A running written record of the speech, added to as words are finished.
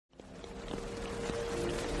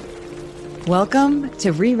Welcome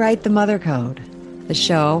to Rewrite the Mother Code, the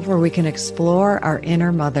show where we can explore our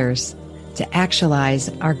inner mothers to actualize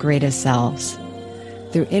our greatest selves.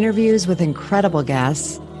 Through interviews with incredible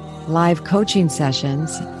guests, live coaching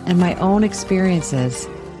sessions, and my own experiences,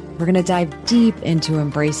 we're going to dive deep into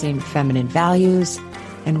embracing feminine values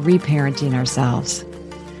and reparenting ourselves.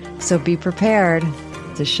 So be prepared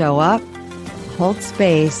to show up, hold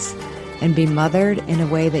space, and be mothered in a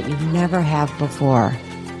way that you never have before,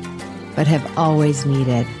 but have always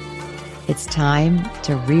needed. It's time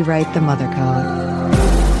to rewrite the mother code.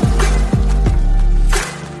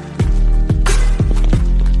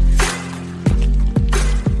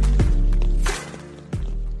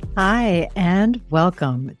 Hi, and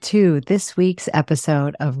welcome to this week's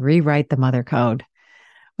episode of Rewrite the Mother Code.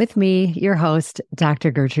 With me, your host,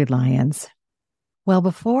 Dr. Gertrude Lyons. Well,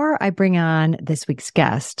 before I bring on this week's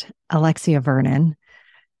guest, Alexia Vernon,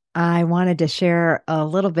 I wanted to share a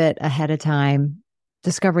little bit ahead of time,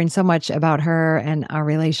 discovering so much about her and our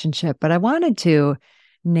relationship, but I wanted to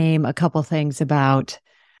name a couple things about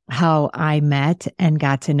how I met and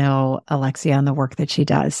got to know Alexia and the work that she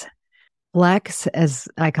does. Lex, as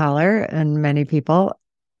I call her, and many people,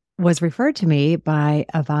 was referred to me by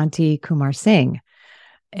Avanti Kumar Singh.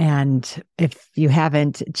 And if you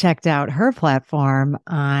haven't checked out her platform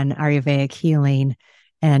on Ayurvedic healing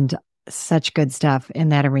and such good stuff in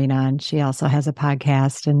that arena, and she also has a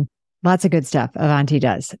podcast and lots of good stuff Avanti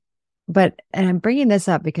does. But I'm bringing this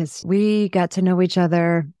up because we got to know each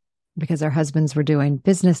other because our husbands were doing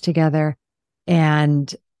business together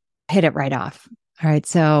and hit it right off. All right.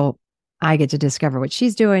 So I get to discover what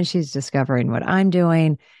she's doing. She's discovering what I'm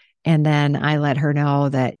doing. And then I let her know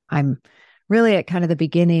that I'm really at kind of the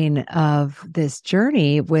beginning of this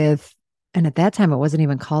journey with, and at that time, it wasn't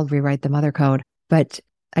even called Rewrite the Mother Code, but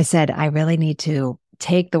I said, I really need to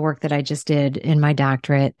take the work that I just did in my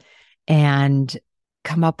doctorate and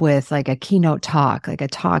come up with like a keynote talk, like a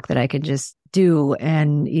talk that I could just do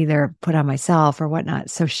and either put on myself or whatnot.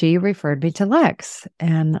 So she referred me to Lex.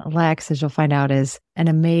 And Lex, as you'll find out, is an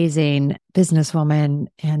amazing businesswoman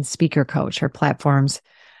and speaker coach. Her platform's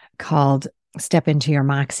called Step Into Your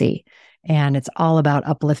Moxie. And it's all about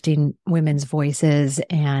uplifting women's voices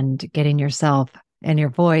and getting yourself and your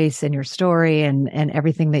voice and your story and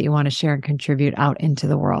everything that you want to share and contribute out into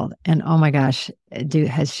the world. And oh my gosh,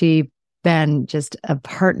 has she been just a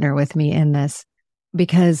partner with me in this?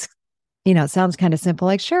 Because, you know, it sounds kind of simple,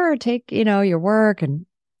 like, sure, take, your work and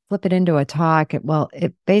flip it into a talk. Well,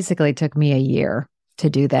 it basically took me a year to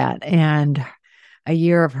do that. And a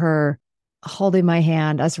year of her holding my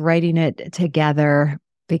hand, us writing it together,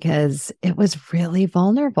 because it was really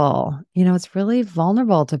vulnerable. It's really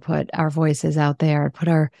vulnerable to put our voices out there, put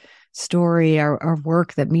our story, our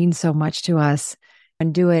work that means so much to us,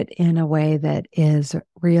 and do it in a way that is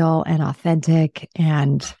real and authentic,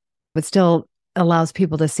 but still allows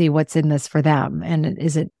people to see what's in this for them. And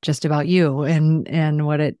is it just about you and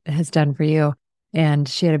what it has done for you? And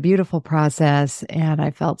she had a beautiful process, and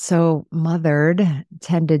I felt so mothered,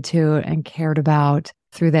 tended to, and cared about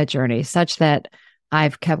through that journey, such that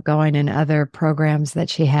I've kept going in other programs that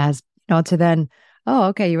she has, to then, oh,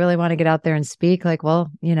 okay, you really want to get out there and speak? Like, well,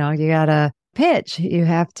 you got to pitch. You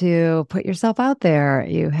have to put yourself out there.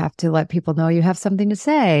 You have to let people know you have something to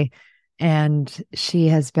say. And she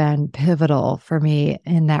has been pivotal for me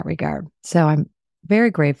in that regard. So I'm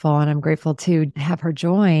very grateful, and I'm grateful to have her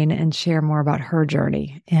join and share more about her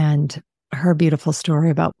journey and her beautiful story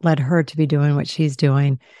about led her to be doing what she's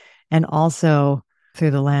doing, and also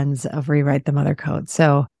through the lens of Rewrite the Mother Code.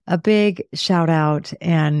 So a big shout out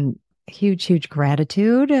and huge, huge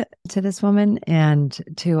gratitude to this woman and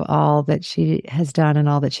to all that she has done and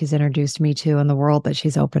all that she's introduced me to and the world that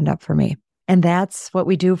she's opened up for me. And that's what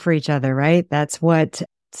we do for each other, right? That's what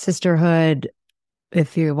sisterhood,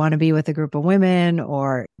 if you want to be with a group of women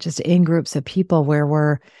or just in groups of people where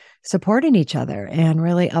we're supporting each other and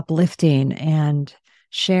really uplifting and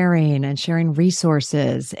sharing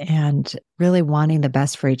resources and really wanting the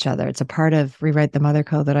best for each other. It's a part of Rewrite the Mother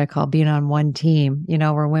Code that I call being on one team,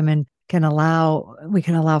 where women we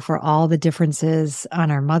can allow for all the differences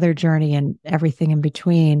on our mother journey and everything in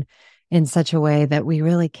between in such a way that we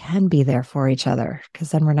really can be there for each other.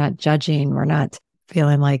 Because then we're not judging, we're not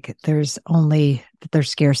feeling like there's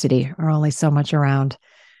scarcity or only so much around.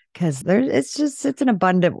 Because it's an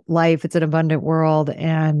abundant life, it's an abundant world,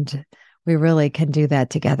 and we really can do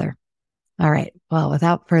that together. All right. Well,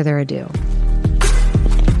 without further ado,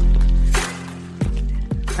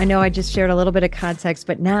 I know I just shared a little bit of context,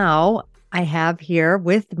 but now I have here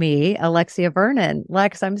with me Alexia Vernon.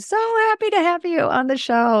 Lex, I'm so happy to have you on the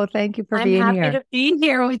show. Thank you for being here. I'm happy to be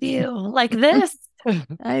here with you like this.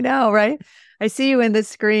 I know, right? I see you in this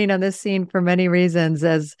screen on this scene for many reasons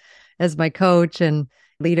as my coach and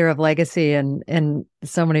leader of legacy and in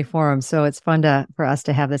so many forums. So it's fun for us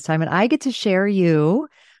to have this time. And I get to share you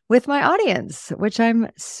with my audience, which I'm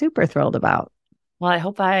super thrilled about. Well, I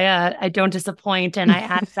hope I don't disappoint and I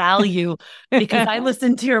add value because I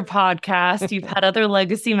listened to your podcast. You've had other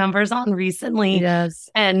legacy members on recently. Yes.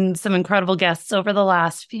 And some incredible guests over the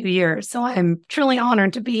last few years. So I'm truly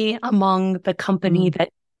honored to be among the company that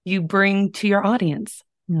you bring to your audience.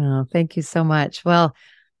 Oh, thank you so much. Well,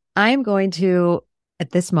 I'm going to,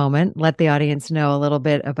 at this moment, let the audience know a little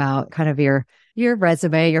bit about kind of your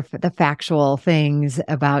resume, the factual things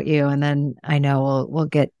about you. And then I know we'll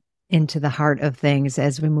get into the heart of things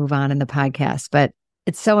as we move on in the podcast. But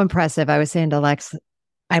it's so impressive. I was saying to Lex,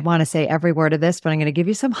 I want to say every word of this, but I'm going to give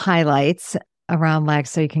you some highlights around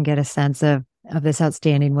Lex so you can get a sense of this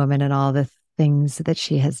outstanding woman and all the things that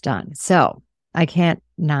she has done. So I can't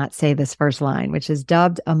not say this first line, which is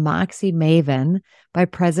dubbed a Moxie Maven by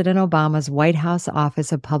President Obama's White House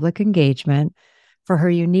Office of Public Engagement for her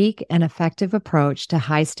unique and effective approach to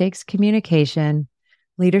high-stakes communication,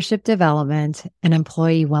 leadership development, and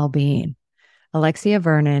employee well-being. Alexia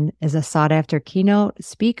Vernon is a sought-after keynote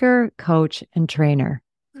speaker, coach, and trainer.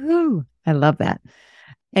 Ooh, I love that.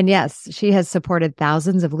 And yes, she has supported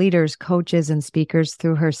thousands of leaders, coaches, and speakers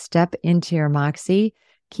through her Step Into Your Moxie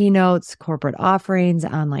keynotes, corporate offerings,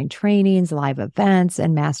 online trainings, live events,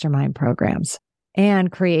 and mastermind programs. And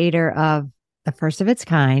creator of the first of its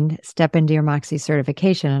kind Step Into Your Moxie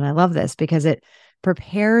certification. And I love this because it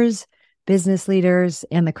prepares business leaders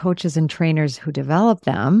and the coaches and trainers who develop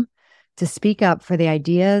them to speak up for the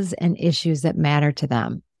ideas and issues that matter to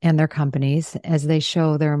them and their companies as they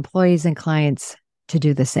show their employees and clients to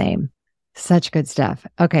do the same. Such good stuff.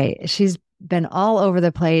 Okay, she's been all over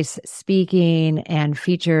the place speaking and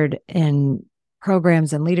featured in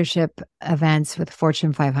programs and leadership events with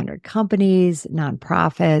Fortune 500 companies,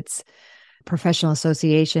 nonprofits, professional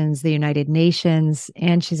associations, the United Nations,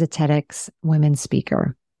 and she's a TEDx women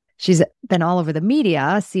speaker. She's been all over the media,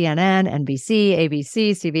 CNN, NBC,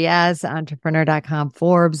 ABC, CBS, Entrepreneur.com,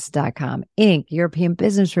 Forbes.com, Inc., European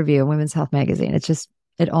Business Review, Women's Health Magazine.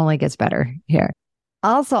 It only gets better here.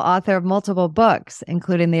 Also author of multiple books,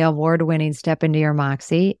 including the award-winning Step Into Your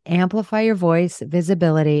Moxie, Amplify Your Voice,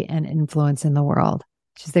 Visibility, and Influence in the World.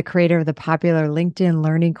 She's the creator of the popular LinkedIn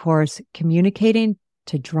learning course, Communicating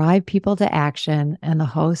to Drive People to Action, and the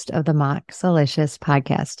host of the Moxilicious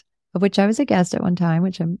podcast, of which I was a guest at one time,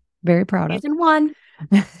 which I'm very proud of. Season 1.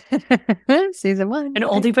 Season 1. An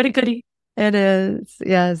oldie but a goodie. It is,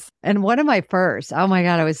 yes. And one of my first, oh my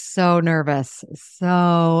God, I was so nervous.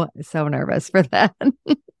 So nervous for that.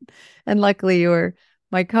 And luckily you were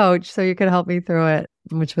my coach, so you could help me through it,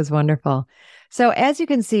 which was wonderful. So as you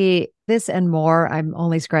can see, this and more, I'm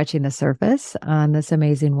only scratching the surface on this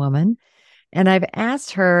amazing woman. And I've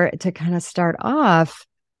asked her to kind of start off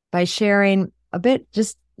by sharing a bit,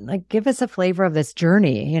 just like give us a flavor of this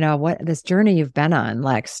journey, what this journey you've been on,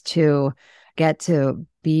 Lex, to get to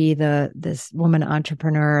be this woman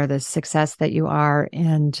entrepreneur, the success that you are,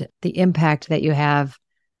 and the impact that you have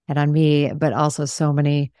had on me, but also so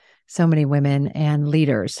many women and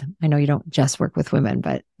leaders. I know you don't just work with women,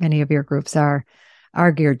 but many of your groups are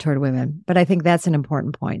geared toward women. But I think that's an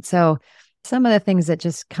important point. So some of the things that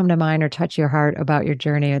just come to mind or touch your heart about your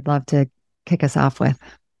journey, I'd love to kick us off with.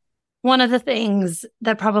 One of the things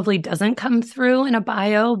that probably doesn't come through in a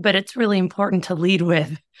bio, but it's really important to lead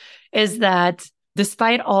with, is that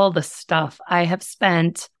despite all the stuff, I have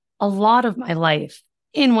spent a lot of my life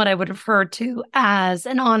in what I would refer to as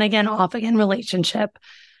an on-again, off-again relationship,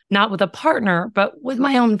 not with a partner, but with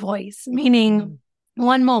my own voice, meaning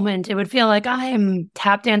one moment it would feel like I am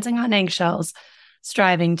tap dancing on eggshells,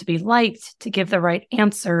 striving to be liked, to give the right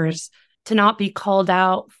answers, to not be called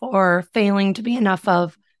out for failing to be enough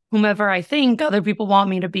of whomever I think other people want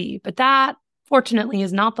me to be. But that, fortunately,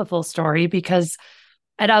 is not the full story, because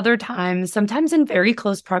at other times, sometimes in very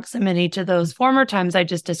close proximity to those former times I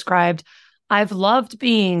just described, I've loved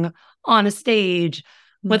being on a stage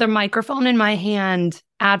with a microphone in my hand,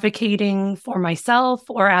 advocating for myself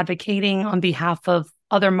or advocating on behalf of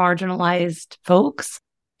other marginalized folks.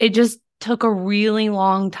 It just took a really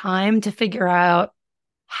long time to figure out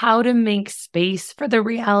how to make space for the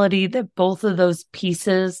reality that both of those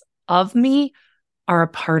pieces of me are a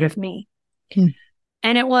part of me.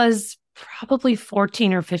 And it was probably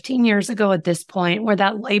 14 or 15 years ago at this point where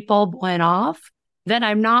that light bulb went off, that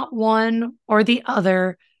I'm not one or the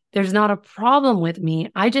other. There's not a problem with me.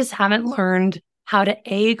 I just haven't learned how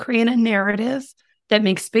to create a narrative that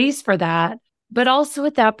makes space for that. But also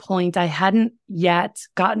at that point, I hadn't yet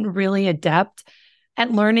gotten really adept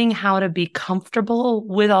at learning how to be comfortable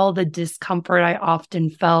with all the discomfort I often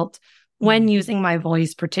felt when using my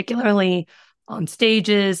voice, particularly on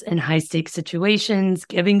stages in high stakes situations,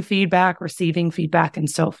 giving feedback, receiving feedback, and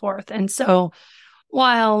so forth. And so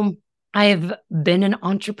while I've been an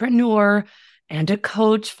entrepreneur and a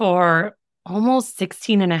coach for almost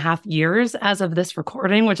 16 and a half years as of this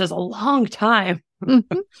recording, which is a long time,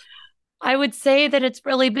 I would say that it's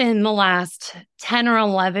really been the last 10 or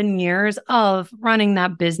 11 years of running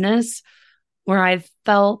that business where I've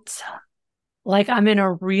felt like I'm in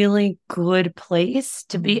a really good place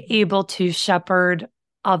to be able to shepherd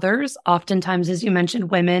others, oftentimes, as you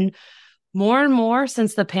mentioned, women, more and more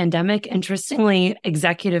since the pandemic, interestingly,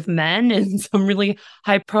 executive men in some really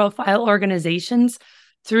high profile organizations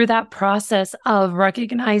through that process of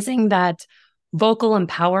recognizing that vocal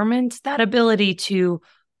empowerment, that ability to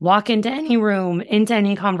walk into any room, into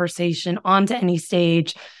any conversation, onto any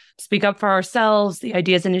stage, speak up for ourselves, the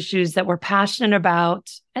ideas and issues that we're passionate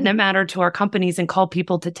about and that matter to our companies, and call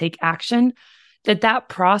people to take action, that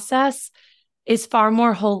process is far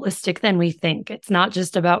more holistic than we think. It's not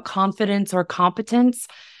just about confidence or competence.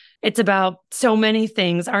 It's about so many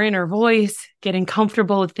things: our inner voice, getting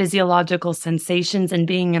comfortable with physiological sensations and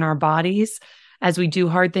being in our bodies as we do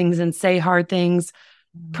hard things and say hard things,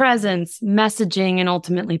 presence, messaging, and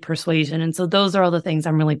ultimately persuasion. And so those are all the things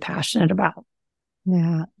I'm really passionate about.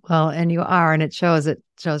 Yeah. Well, and you are, and it shows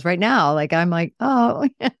right now. Like, I'm like, oh,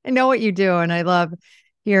 I know what you do. And I love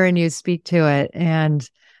hearing you speak to it. And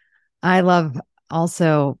I love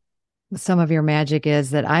also some of your magic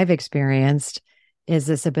is that I've experienced is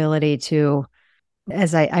this ability to,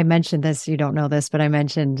 as I mentioned this, you don't know this, but I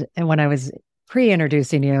mentioned, and when I was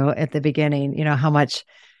pre-introducing you at the beginning, how much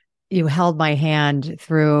you held my hand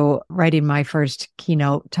through writing my first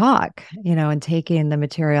keynote talk, and taking the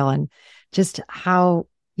material, and just how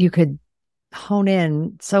you could hone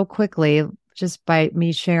in so quickly just by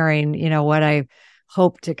me sharing, what I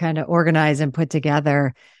hope to kind of organize and put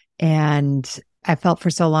together. And I felt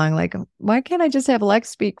for so long, like, why can't I just have Lex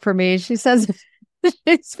speak for me? She says,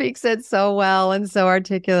 she speaks it so well and so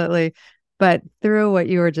articulately. But through what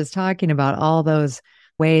you were just talking about, all those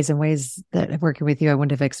ways that working with you, I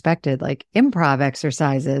wouldn't have expected, like improv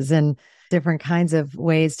exercises and different kinds of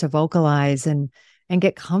ways to vocalize and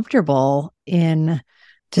get comfortable in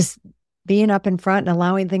just being up in front and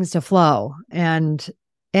allowing things to flow. And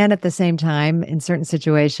at the same time, in certain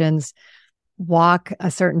situations, walk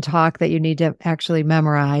a certain talk that you need to actually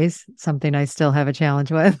memorize, something I still have a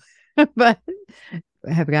challenge with, but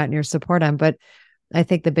have gotten your support on. But I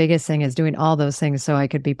think the biggest thing is doing all those things so I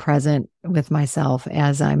could be present with myself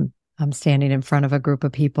as I'm standing in front of a group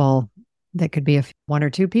of people that could be one or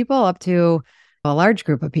two people up to a large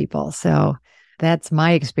group of people. So that's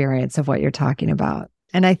my experience of what you're talking about.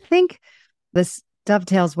 And I think this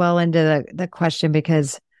dovetails well into the question,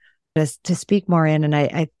 because just to speak more in, and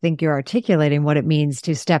I think you're articulating what it means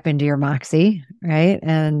to step into your moxie, right?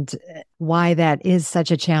 And why that is such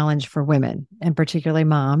a challenge for women, and particularly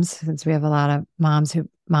moms, since we have a lot of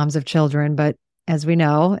moms of children. But as we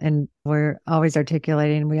know, and we're always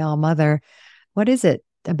articulating, we all mother, what is it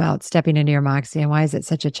about stepping into your moxie, and why is it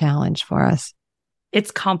such a challenge for us?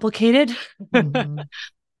 It's complicated. Mm-hmm.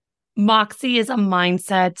 Moxie is a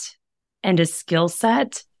mindset and a skill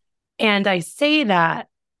set. And I say that,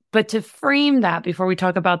 but to frame that before we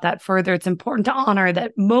talk about that further, it's important to honor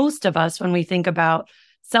that most of us, when we think about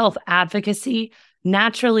self-advocacy,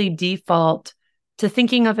 naturally default to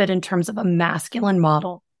thinking of it in terms of a masculine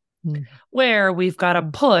model, where we've got to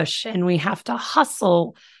push and we have to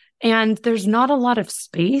hustle. And there's not a lot of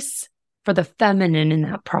space for the feminine in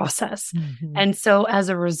that process. Mm-hmm. And so as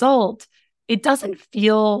a result, it doesn't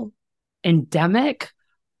feel endemic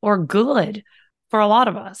or good for a lot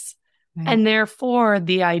of us. Right. And therefore,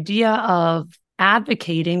 the idea of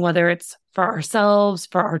advocating, whether it's for ourselves,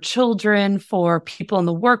 for our children, for people in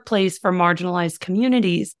the workplace, for marginalized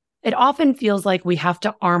communities, it often feels like we have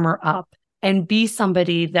to armor up and be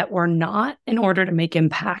somebody that we're not in order to make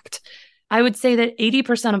impact. I would say that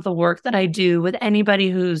 80% of the work that I do with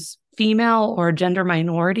anybody who's female or gender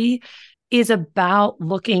minority is about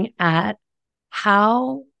looking at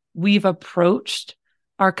how we've approached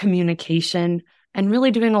our communication and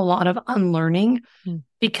really doing a lot of unlearning,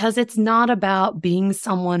 because it's not about being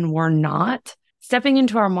someone we're not. Stepping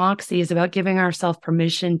into our moxie is about giving ourselves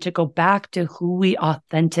permission to go back to who we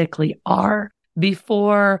authentically are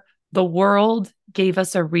before the world gave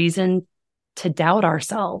us a reason to doubt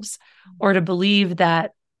ourselves or to believe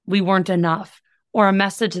that we weren't enough, or a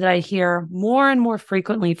message that I hear more and more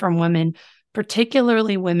frequently from women: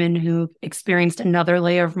 particularly women who've experienced another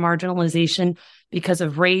layer of marginalization because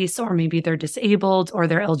of race, or maybe they're disabled or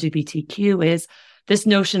they're LGBTQ, is this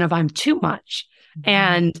notion of I'm too much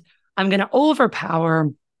and I'm going to overpower.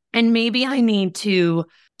 And maybe I need to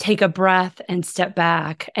take a breath and step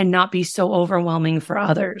back and not be so overwhelming for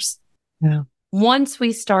others. Yeah. Once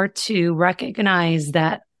we start to recognize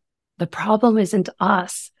that the problem isn't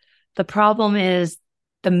us, the problem is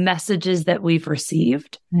the messages that we've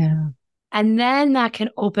received. Yeah. And then that can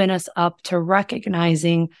open us up to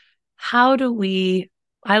recognizing, how do we,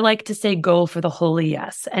 I like to say, go for the holy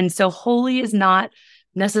yes. And so holy is not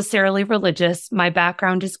necessarily religious. My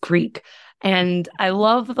background is Greek. And I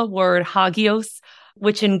love the word hagios,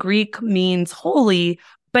 which in Greek means holy.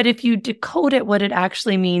 But if you decode it, what it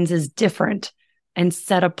actually means is different and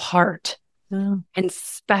set apart and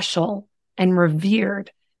special and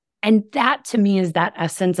revered. And that to me is that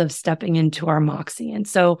essence of stepping into our moxie. And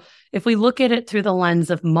so if we look at it through the lens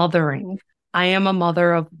of mothering, I am a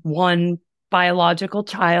mother of one biological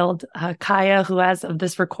child, Kaya, who as of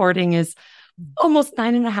this recording is almost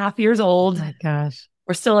 9.5 years old. Oh my gosh.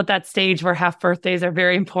 We're still at that stage where half birthdays are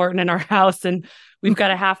very important in our house. And we've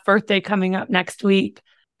got a half birthday coming up next week.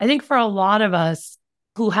 I think for a lot of us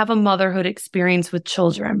who have a motherhood experience with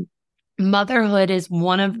children, motherhood is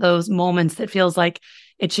one of those moments that feels like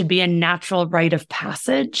it should be a natural rite of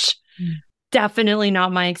passage. Definitely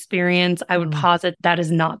not my experience. I would posit that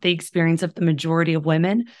is not the experience of the majority of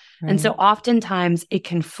women. Right. And so oftentimes it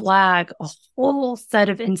can flag a whole set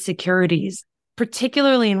of insecurities,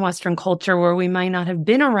 particularly in Western culture where we might not have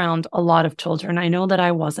been around a lot of children. I know that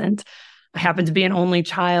I wasn't. I happened to be an only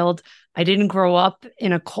child. I didn't grow up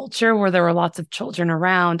in a culture where there were lots of children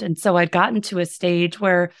around. And so I'd gotten to a stage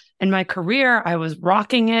where in my career, I was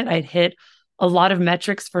rocking it. I'd hit a lot of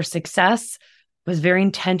metrics for success, was very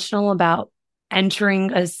intentional about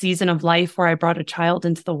entering a season of life where I brought a child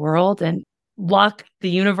into the world, and luck, the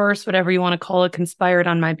universe, whatever you want to call it, conspired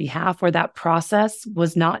on my behalf where that process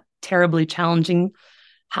was not terribly challenging.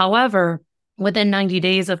 However, within 90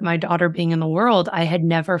 days of my daughter being in the world, I had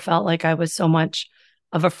never felt like I was so much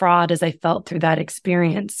of a fraud as I felt through that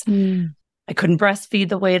experience. I couldn't breastfeed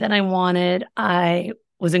the way that I wanted. I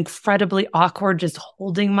was incredibly awkward just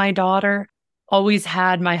holding my daughter. Always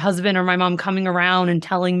had my husband or my mom coming around and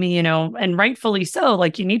telling me, and rightfully so,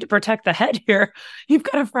 like, you need to protect the head here. You've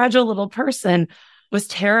got a fragile little person. Was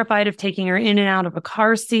terrified of taking her in and out of a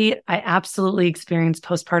car seat. I absolutely experienced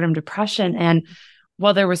postpartum depression. And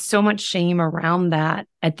while there was so much shame around that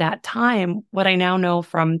at that time, what I now know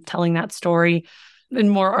from telling that story in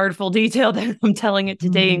more artful detail than I'm telling it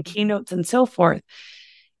today in keynotes and so forth,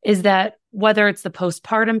 is that whether it's the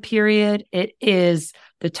postpartum period, it is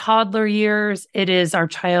the toddler years, it is our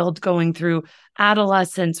child going through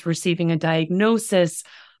adolescence, receiving a diagnosis,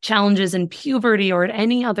 challenges in puberty, or at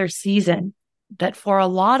any other season, that for a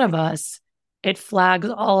lot of us, it flags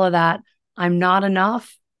all of that. I'm not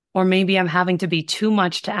enough, or maybe I'm having to be too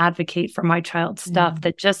much to advocate for my child's stuff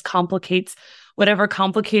that just complicates whatever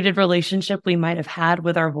complicated relationship we might have had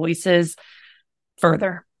with our voices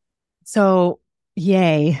further. So,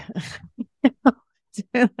 yay.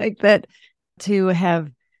 Like that, to have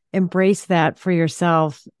embraced that for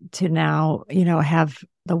yourself, to now, have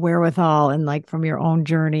the wherewithal and like from your own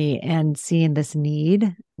journey and seeing this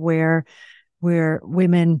need where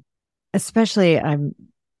women, especially, I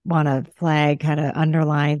want to flag, kind of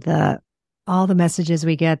underline all the messages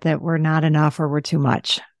we get that we're not enough or we're too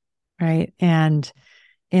much. Right. And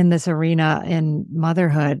in this arena in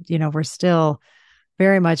motherhood, we're still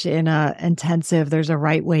very much in a intensive, there's a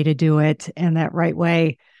right way to do it. And that right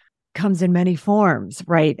way comes in many forms,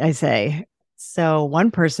 right? I say. So one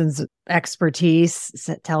person's expertise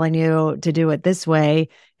telling you to do it this way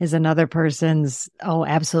is another person's, oh,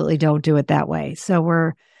 absolutely don't do it that way. So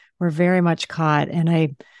we're very much caught. And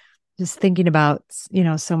I just thinking about,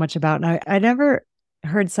 so much about, and I never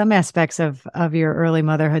heard some aspects of your early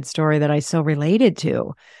motherhood story that I so related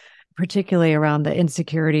to, particularly around the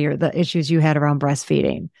insecurity or the issues you had around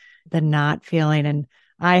breastfeeding, the not feeling. And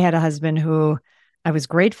I had a husband who I was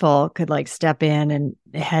grateful could like step in and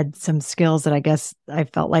had some skills that I guess I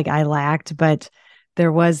felt like I lacked, but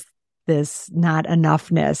there was this not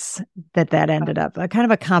enoughness that ended up a kind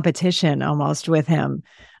of a competition almost with him,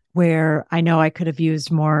 where I know I could have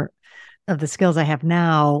used more of the skills I have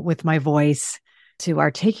now with my voice to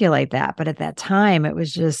articulate that. But at that time, it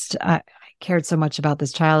was just, I cared so much about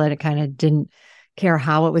this child that it kind of didn't care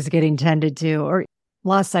how it was getting tended to, or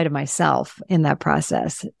lost sight of myself in that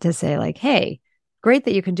process to say like, hey, great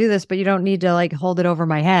that you can do this, but you don't need to like hold it over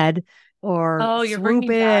my head or you're bringing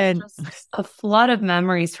back just a flood of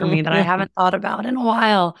memories for me that I haven't thought about in a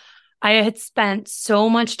while. I had spent so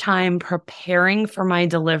much time preparing for my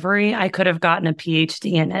delivery. I could have gotten a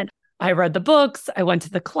PhD in it. I read the books. I went to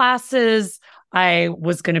the classes. I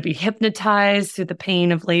was going to be hypnotized through the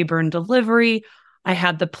pain of labor and delivery. I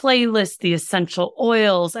had the playlist, the essential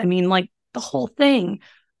oils. I mean, like the whole thing.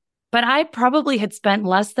 But I probably had spent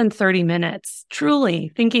less than 30 minutes truly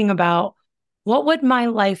thinking about what would my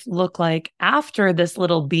life look like after this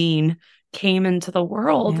little bean came into the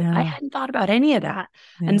world. Yeah. I hadn't thought about any of that.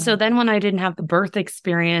 Yeah. And so then when I didn't have the birth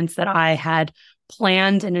experience that I had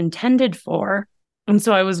planned and intended for, and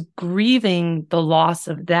so I was grieving the loss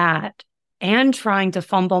of that and trying to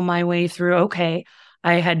fumble my way through, okay,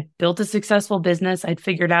 I had built a successful business. I'd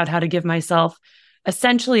figured out how to give myself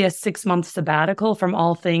essentially a 6-month sabbatical from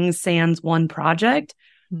all things sans one project.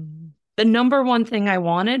 Mm-hmm. The number one thing I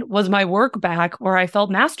wanted was my work back where I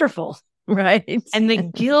felt masterful. Right. And the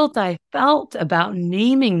guilt I felt about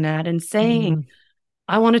naming that and saying,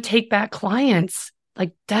 I want to take back clients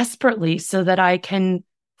like desperately so that I can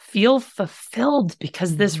feel fulfilled,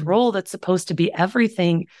 because this role that's supposed to be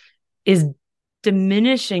everything is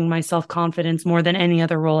diminishing my self-confidence more than any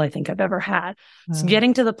other role I think I've ever had. So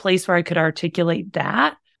getting to the place where I could articulate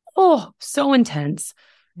that, so intense.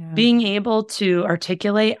 Yeah. Being able to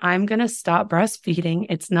articulate, I'm going to stop breastfeeding.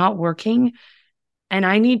 It's not working. And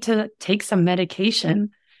I need to take some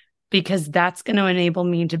medication because that's going to enable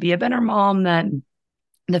me to be a better mom than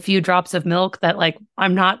the few drops of milk that like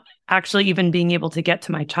I'm not actually even being able to get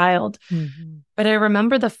to my child. Mm-hmm. But I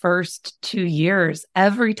remember the first 2 years,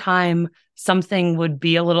 every time something would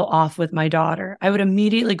be a little off with my daughter, I would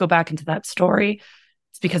immediately go back into that story.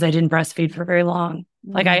 It's because I didn't breastfeed for very long.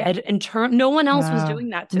 Like no one else was doing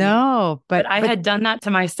that to me. But I had done that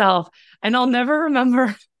to myself. And I'll never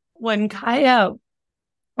remember when Kaya,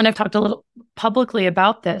 and I've talked a little publicly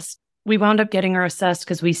about this, we wound up getting her assessed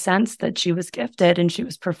because we sensed that she was gifted and she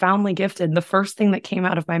was profoundly gifted. The first thing that came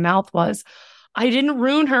out of my mouth was, I didn't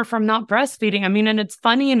ruin her from not breastfeeding. I mean, and it's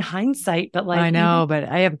funny in hindsight, but like, I know, but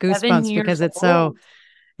I have goosebumps because it's still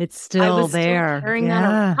there. Still carrying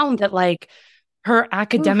that around, that like her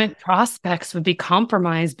academic prospects would be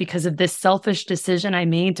compromised because of this selfish decision I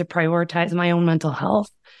made to prioritize my own mental health.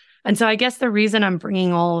 And so I guess the reason I'm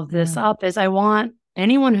bringing all of this up is I want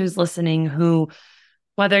anyone who's listening who,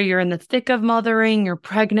 whether you're in the thick of mothering, you're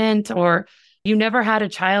pregnant, or you never had a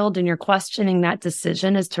child and you're questioning that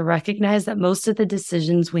decision, is to recognize that most of the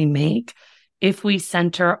decisions we make, if we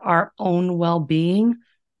center our own well-being,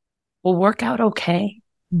 will work out okay.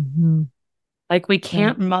 Mm-hmm. Like we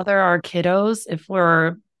can't mother our kiddos if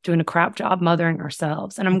we're doing a crap job mothering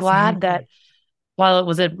ourselves. And I'm glad that while it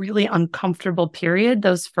was a really uncomfortable period,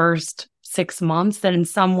 those first 6 months, that in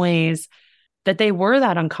some ways that they were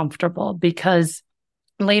that uncomfortable, because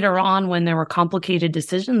later on when there were complicated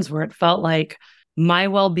decisions where it felt like my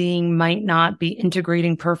well-being might not be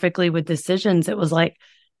integrating perfectly with decisions, it was like,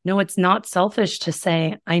 no, it's not selfish to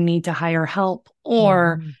say I need to hire help,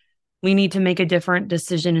 or we need to make a different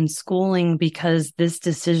decision in schooling because this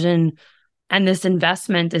decision and this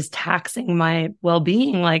investment is taxing my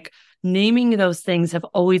well-being. Like naming those things have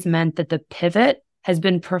always meant that the pivot has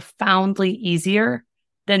been profoundly easier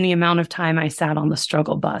than the amount of time I sat on the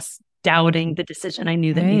struggle bus, doubting the decision I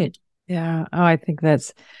knew that needed. Yeah. Oh, I think I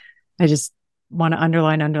just want to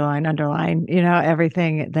underline,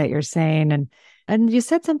 everything that you're saying. And you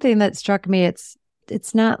said something that struck me.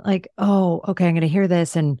 It's not like, oh, okay, I'm going to hear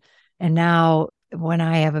this. And now when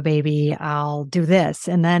I have a baby, I'll do this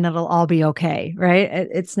and then it'll all be okay. Right.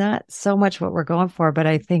 It's not so much what we're going for, but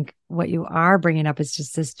I think what you are bringing up is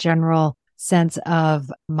just this general sense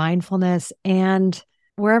of mindfulness, and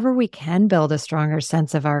wherever we can build a stronger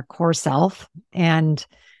sense of our core self and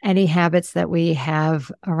any habits that we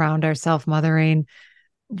have around our self-mothering.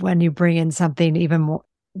 When you bring in something even more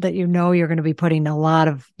that you're going to be putting a lot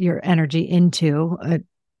of your energy into,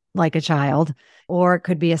 like a child, or it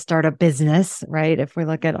could be a startup business, right? If we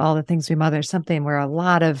look at all the things we mother, something where a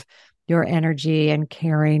lot of your energy and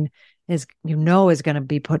caring is going to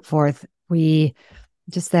be put forth.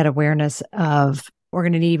 Just that awareness of, we're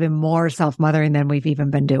going to need even more self-mothering than we've even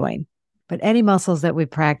been doing. But any muscles that we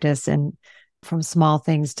practice, and from small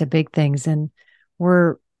things to big things, and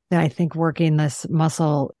we're, I think, working this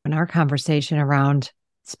muscle in our conversation around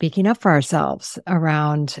speaking up for ourselves,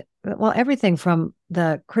 around, well, everything from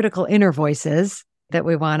the critical inner voices that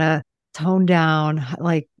we want to tone down,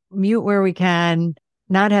 like mute where we can,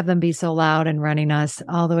 not have them be so loud and running us,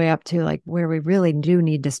 all the way up to like where we really do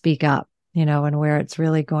need to speak up, and where it's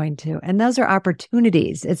really going to. And those are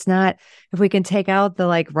opportunities. It's not, if we can take out the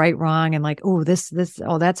like right, wrong, and like, oh,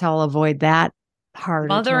 that's how I'll avoid that hard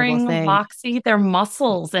mothering, Moxie, they're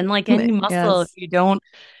muscles. And like any muscle, if you don't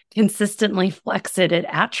consistently flex it, it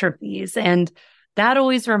atrophies. And that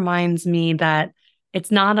always reminds me that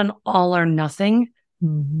it's not an all or nothing.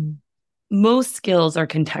 Mm-hmm. Most skills are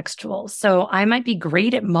contextual. So I might be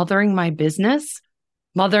great at mothering my business,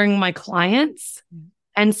 mothering my clients,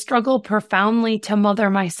 and struggle profoundly to mother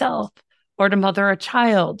myself or to mother a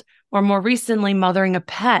child, or more recently, mothering a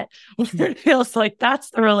pet. It feels like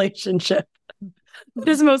that's the relationship that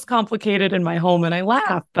is most complicated in my home. And I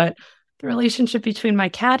laugh, but the relationship between my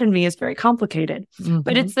cat and me is very complicated. Mm-hmm.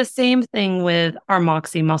 But it's the same thing with our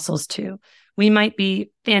Moxie muscles too. We might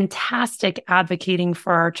be fantastic advocating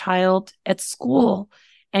for our child at school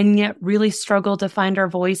and yet really struggle to find our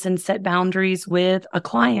voice and set boundaries with a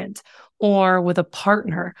client or with a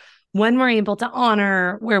partner. When we're able to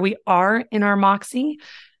honor where we are in our Moxie,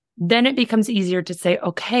 then it becomes easier to say,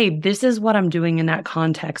 okay, this is what I'm doing in that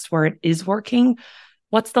context where it is working.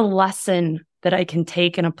 What's the lesson that I can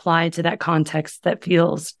take and apply to that context that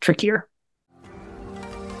feels trickier?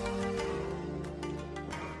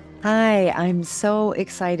 Hi, I'm so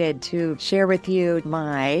excited to share with you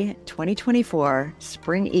my 2024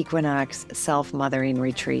 Spring Equinox Self-Mothering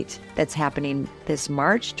Retreat that's happening this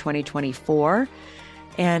March 2024.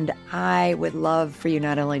 And I would love for you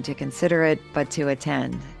not only to consider it, but to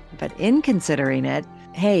attend. But in considering it,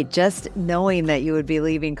 hey, just knowing that you would be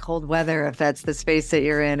leaving cold weather, if that's the space that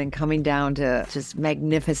you're in, and coming down to just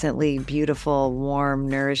magnificently beautiful, warm,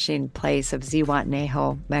 nourishing place of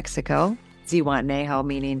Zihuatanejo, Mexico. Zihuatanejo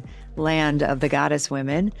meaning land of the goddess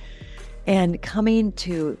women, and coming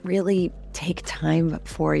to really take time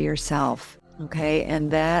for yourself. Okay.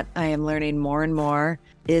 And that I am learning more and more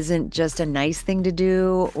isn't just a nice thing to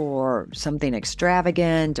do or something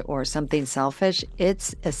extravagant or something selfish.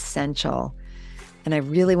 It's essential. And I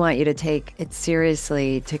really want you to take it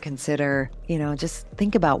seriously, to consider, just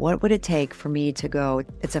think about what would it take for me to go.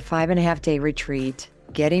 It's a 5.5-day retreat,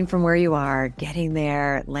 getting from where you are, getting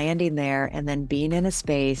there, landing there, and then being in a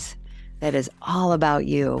space that is all about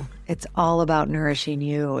you. It's all about nourishing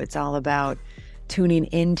you. It's all about tuning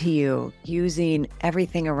into you, using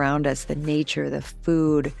everything around us, the nature, the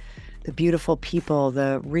food, the beautiful people,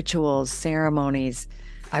 the rituals, ceremonies.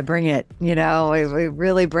 I bring it, we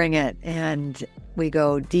really bring it. And we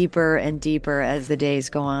go deeper and deeper as the days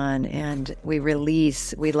go on, and we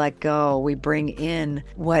release, we let go, we bring in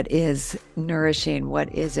what is nourishing,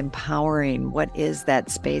 what is empowering, what is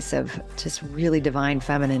that space of just really divine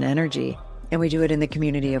feminine energy. And we do it in the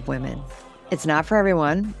community of women. It's not for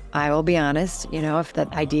everyone. I will be honest, if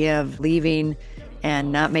the idea of leaving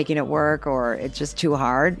and not making it work, or it's just too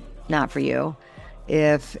hard, not for you.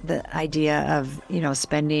 If the idea of,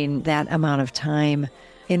 spending that amount of time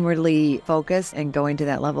inwardly focused and going to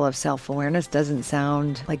that level of self-awareness doesn't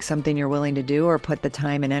sound like something you're willing to do or put the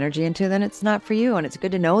time and energy into, then it's not for you. And it's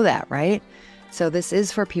good to know that, right? So this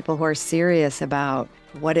is for people who are serious about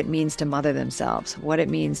what it means to mother themselves, what it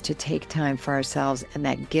means to take time for ourselves, and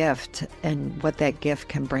that gift and what that gift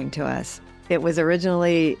can bring to us. It was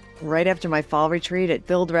originally right after my fall retreat. It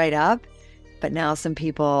filled right up. But now some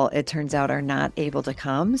people, it turns out, are not able to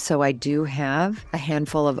come. So I do have a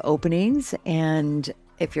handful of openings. And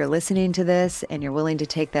if you're listening to this and you're willing to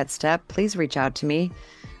take that step, please reach out to me.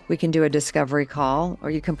 We can do a discovery call,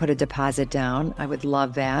 or you can put a deposit down. I would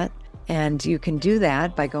love that. And you can do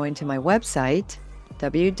that by going to my website,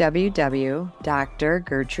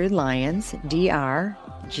 www.drgertrudelyons,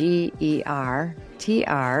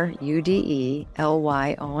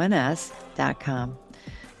 DrGertrudelyons.com.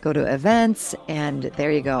 Go to events, and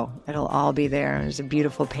there you go. It'll all be there. There's a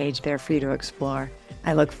beautiful page there for you to explore.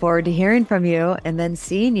 I look forward to hearing from you and then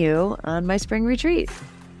seeing you on my spring retreat.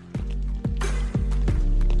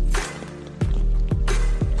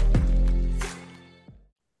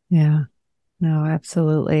 Yeah, no,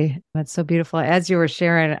 absolutely. That's so beautiful. As you were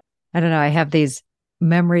sharing, I don't know, I have these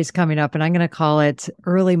memories coming up, and I'm going to call it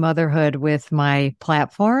early motherhood with my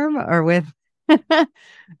platform, or with I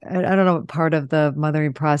don't know what part of the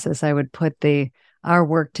mothering process I would put our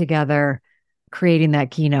work together, creating that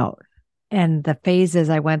keynote, and the phases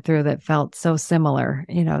I went through that felt so similar,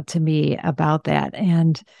 to me about that.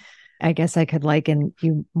 And I guess I could liken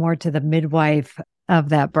you more to the midwife of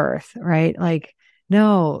that birth, right? Like,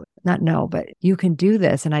 no, not no, but you can do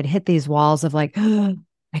this. And I'd hit these walls of like, oh,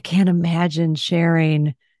 I can't imagine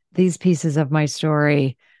sharing these pieces of my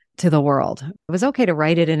story to the world. It was okay to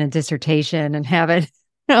write it in a dissertation and have it,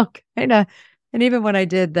 kind of. And even when I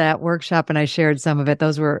did that workshop and I shared some of it,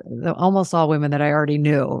 those were almost all women that I already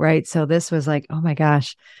knew, right? So this was like, oh my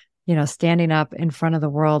gosh, standing up in front of the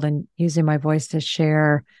world and using my voice to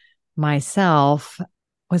share myself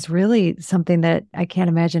was really something that I can't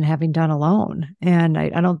imagine having done alone. And I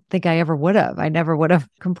don't think I ever would have. I never would have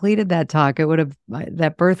completed that talk.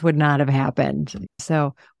 That birth would not have happened.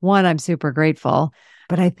 So, one, I'm super grateful.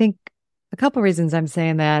 But I think a couple reasons I'm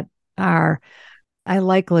saying that are I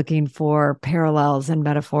like looking for parallels and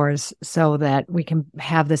metaphors so that we can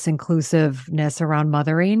have this inclusiveness around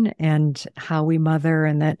mothering and how we mother,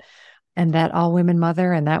 and that all women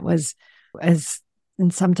mother. And that was as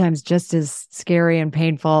and sometimes just as scary and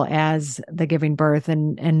painful as the giving birth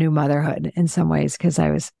and new motherhood in some ways, because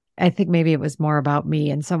I think maybe it was more about me.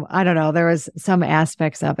 And some, I don't know, there was some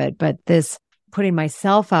aspects of it, but this putting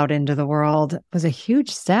myself out into the world was a huge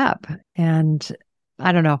step. And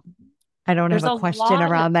I don't know. I don't have a question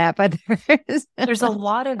around that, but there's a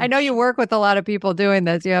lot of, I know you work with a lot of people doing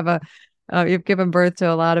this. You have you've given birth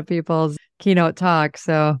to a lot of people's keynote talks.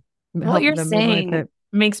 So what you're saying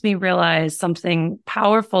makes me realize something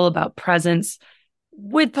powerful about presence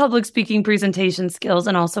with public speaking, presentation skills,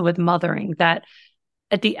 and also with mothering, that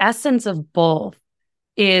at the essence of both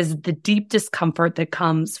is the deep discomfort that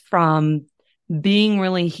comes from being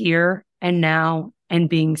really here and now and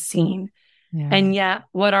being seen. Yeah. And yet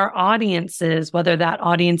what our audience is, whether that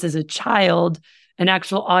audience is a child, an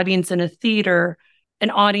actual audience in a theater, an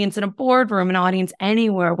audience in a boardroom, an audience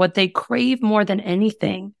anywhere, what they crave more than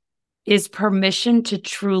anything is permission to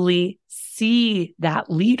truly see that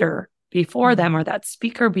leader before them or that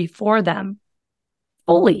speaker before them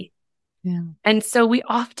fully. Yeah. And so we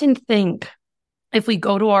often think if we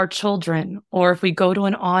go to our children or if we go to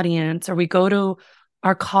an audience or we go to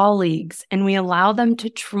our colleagues and we allow them to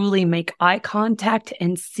truly make eye contact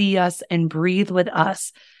and see us and breathe with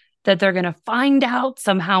us, that they're going to find out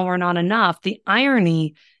somehow we're not enough. The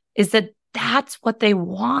irony is that that's what they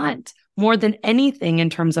want more than anything in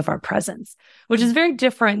terms of our presence, which is very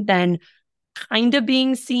different than kind of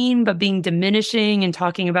being seen, but being diminishing and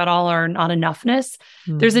talking about all our not enoughness.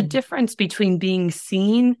 Mm-hmm. There's a difference between being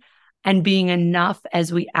seen and being enough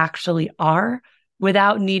as we actually are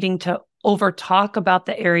without needing to over talk about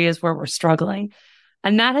the areas where we're struggling.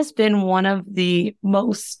 And that has been one of the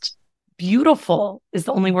most beautiful, is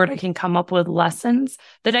the only word I can come up with, lessons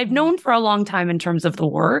that I've known for a long time in terms of the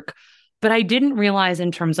work, but I didn't realize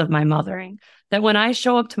in terms of my mothering, that when I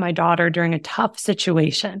show up to my daughter during a tough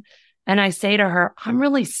situation and I say to her, I'm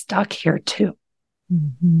really stuck here too.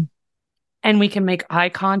 Mm-hmm. And we can make eye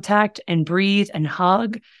contact and breathe and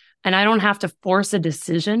hug. And I don't have to force a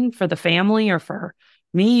decision for the family or for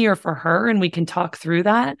me or for her. And we can talk through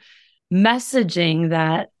that. Messaging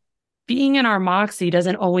that being in our moxie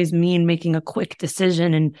doesn't always mean making a quick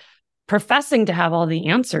decision and professing to have all the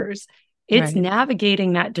answers. It's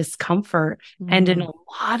navigating that discomfort. Mm-hmm. And in a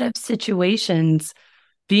lot of situations,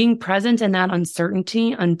 being present in that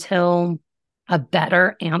uncertainty until a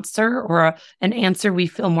better answer or an answer we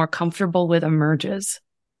feel more comfortable with emerges.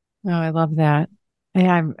 Oh, I love that.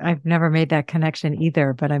 Yeah, I've never made that connection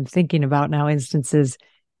either, but I'm thinking about now instances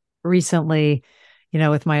recently,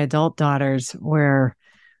 with my adult daughters where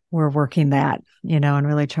we're working that, and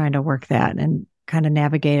really trying to work that and kind of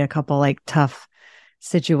navigate a couple like tough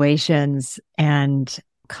situations and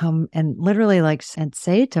come and literally and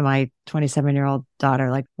say to my 27-year-old daughter,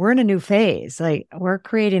 like, we're in a new phase, like we're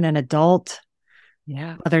creating an adult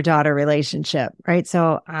mother-daughter relationship, right?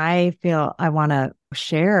 So I feel I want to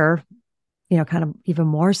share, kind of even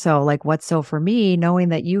more so like what's so for me, knowing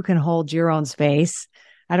that you can hold your own space.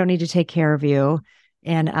 I don't need to take care of you.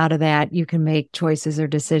 And out of that, you can make choices or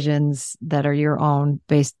decisions that are your own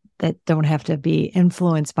that don't have to be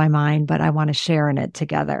influenced by mine, but I want to share in it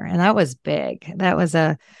together. And that was big. That was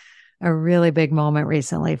a really big moment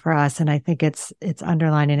recently for us. And I think it's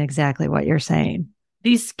underlining exactly what you're saying.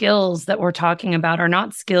 These skills that we're talking about are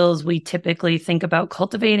not skills we typically think about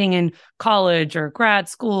cultivating in college or grad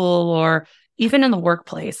school or even in the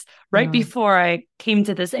workplace. Right before I came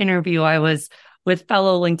to this interview, I was with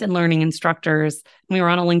fellow LinkedIn Learning instructors. We were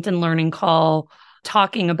on a LinkedIn Learning call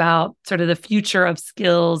talking about sort of the future of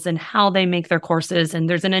skills and how they make their courses. And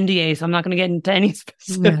there's an NDA, so I'm not going to get into any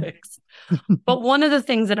specifics. But one of the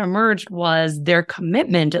things that emerged was their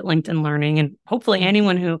commitment at LinkedIn Learning, and hopefully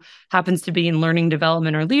anyone who happens to be in learning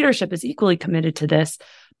development or leadership is equally committed to this,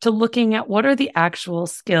 to looking at what are the actual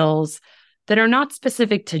skills that are not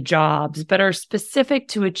specific to jobs, but are specific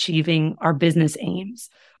to achieving our business aims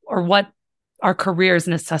or what our careers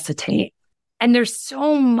necessitate. And there's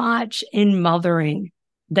so much in mothering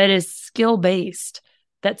that is skill-based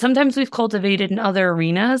that sometimes we've cultivated in other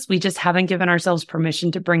arenas. We just haven't given ourselves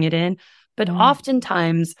permission to bring it in. But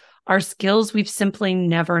oftentimes our skills we've simply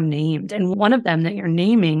never named. And one of them that you're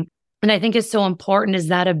naming, and I think is so important, is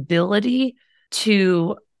that ability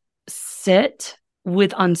to sit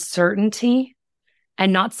with uncertainty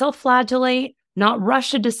and not self-flagellate, not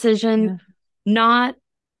rush a decision, not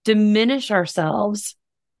diminish ourselves,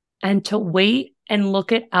 and to wait and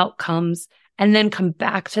look at outcomes and then come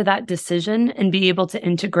back to that decision and be able to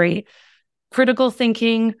integrate critical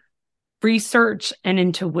thinking, research, and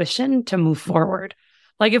intuition to move forward.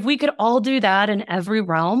 Like if we could all do that in every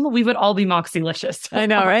realm, we would all be moxylicious. I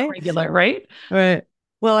know, right? Regular, right? Right.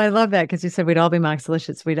 Well, I love that because you said we'd all be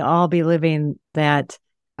moxylicious. We'd all be living that,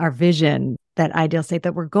 our vision, that ideal state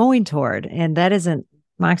that we're going toward. And that isn't,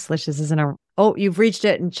 moxylicious isn't a, oh, you've reached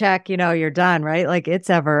it and check, you're done, right? Like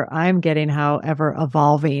I'm getting how ever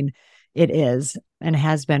evolving it is and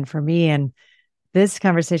has been for me. And this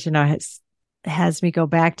conversation now has me go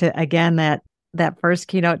back to, again, that first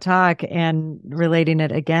keynote talk and relating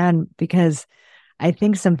it again, because I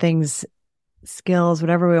think some things, skills,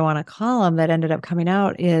 whatever we want to call them, that ended up coming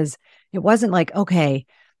out is it wasn't like, okay,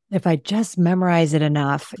 if I just memorize it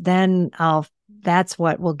enough, then that's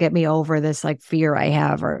what will get me over this like fear I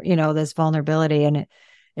have, or, this vulnerability. And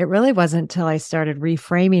it really wasn't until I started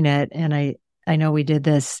reframing it. And I know we did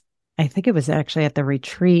this, I think it was actually at the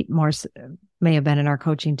retreat, more may have been in our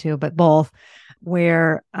coaching too, but both,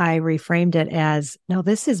 where I reframed it as, no,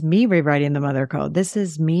 this is me rewriting the mother code. This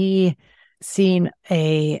is me seeing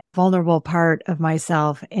a vulnerable part of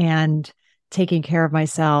myself and taking care of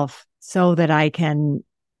myself so that I can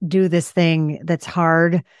do this thing that's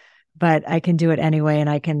hard, but I can do it anyway. And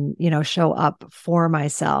I can, show up for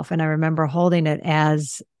myself. And I remember holding it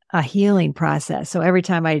as a healing process. So every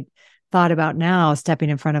time I thought about now stepping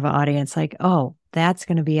in front of an audience, like, oh, that's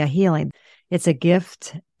going to be a healing. It's a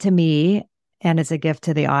gift to me and it's a gift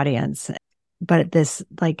to the audience. But this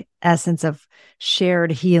like essence of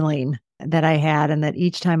shared healing that I had, and that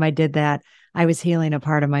each time I did that, I was healing a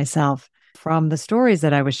part of myself from the stories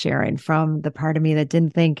that I was sharing, from the part of me that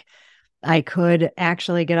didn't think I could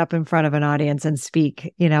actually get up in front of an audience and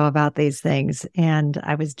speak, about these things. And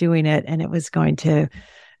I was doing it, and it was going to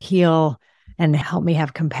heal and help me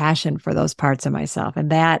have compassion for those parts of myself.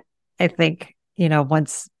 And that, I think,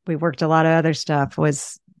 once we worked a lot of other stuff,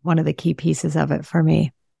 was one of the key pieces of it for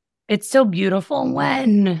me. It's so beautiful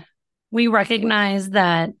when we recognize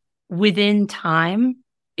that within time,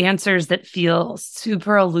 answers that feel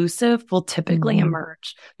super elusive will typically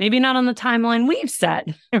emerge. Maybe not on the timeline we've set.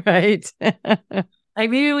 Right. Like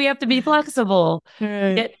maybe we have to be flexible.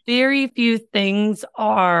 Right. Yet very few things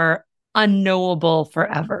are unknowable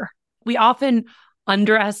forever. We often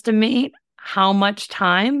underestimate how much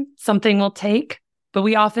time something will take, but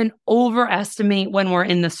we often overestimate when we're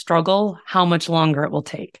in the struggle how much longer it will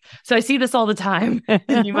take. So I see this all the time.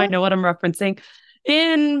 You might know what I'm referencing.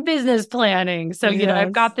 In business planning. So, Yes.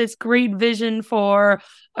 I've got this great vision for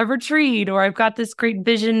a retreat, or I've got this great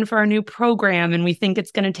vision for a new program, and we think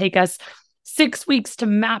it's going to take us 6 weeks to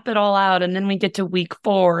map it all out. And then we get to week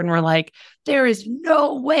 4 and we're like, there is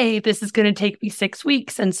no way this is going to take me 6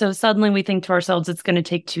 weeks. And so suddenly we think to ourselves, it's going to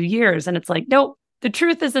take 2 years. And it's like, nope, the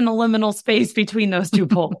truth is in the liminal space between those two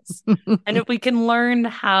poles. And if we can learn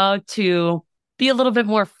how to be a little bit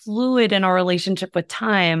more fluid in our relationship with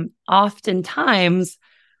time, oftentimes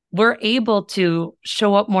we're able to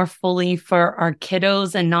show up more fully for our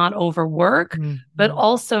kiddos and not overwork, but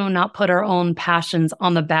also not put our own passions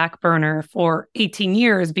on the back burner for 18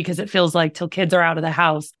 years because it feels like till kids are out of the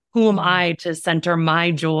house, who am I to center my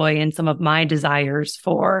joy and some of my desires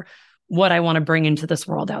for what I want to bring into this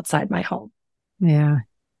world outside my home? Yeah.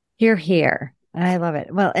 You're here. I love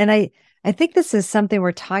it. Well, and I think this is something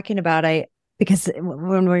we're talking about. Because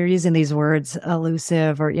when we're using these words,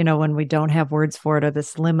 elusive, or, when we don't have words for it, or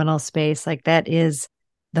this liminal space, like that is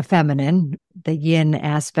the feminine, the yin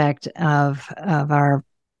aspect of our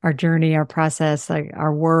journey, our process, like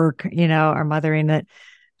our work, our mothering,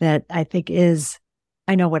 that I think is,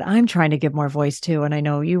 I know what I'm trying to give more voice to, and I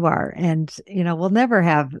know you are. And, we'll never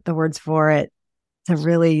have the words for it to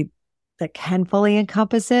really, that can fully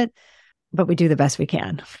encompass it, but we do the best we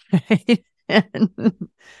can. Right?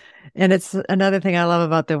 And it's another thing I love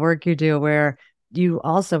about the work you do, where you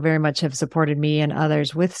also very much have supported me and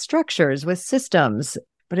others with structures, with systems,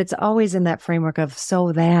 but it's always in that framework of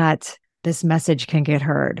so that this message can get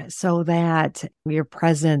heard, so that your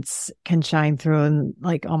presence can shine through, and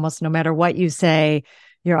like almost no matter what you say,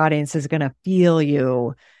 your audience is going to feel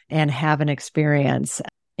you and have an experience.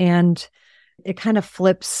 And it kind of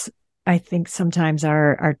flips, I think, sometimes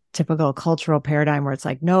our typical cultural paradigm where it's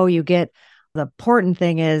like, no, the important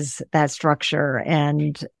thing is that structure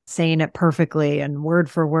and saying it perfectly and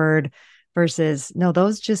word for word, versus, no,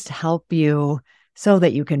 those just help you so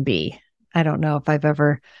that you can be. I don't know if I've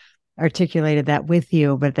ever articulated that with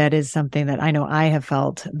you, but that is something that I know I have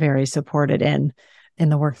felt very supported in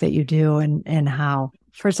the work that you do, and how,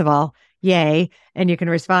 first of all, yay, and you can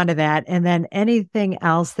respond to that. And then anything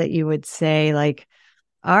else that you would say, like,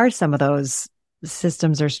 are some of those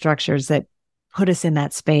systems or structures that put us in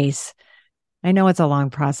that space? I know it's a long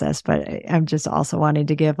process, but I'm just also wanting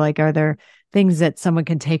to give, like, are there things that someone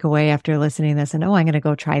can take away after listening to this and, oh, I'm going to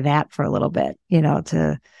go try that for a little bit,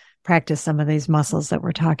 to practice some of these muscles that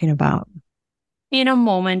we're talking about? In a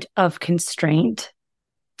moment of constraint,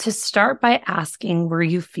 to start by asking where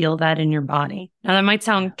you feel that in your body. Now, that might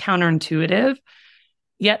sound counterintuitive,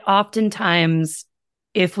 yet oftentimes,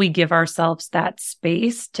 if we give ourselves that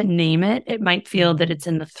space to name it, it might feel that it's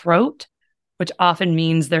in the throat, which often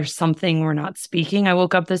means there's something we're not speaking. I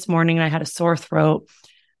woke up this morning and I had a sore throat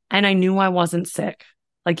and I knew I wasn't sick.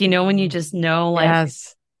 Like, when you just know, like,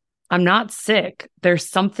 yes, I'm not sick. There's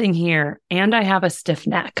something here and I have a stiff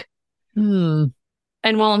neck.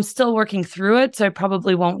 And while I'm still working through it, so I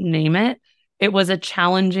probably won't name it, it was a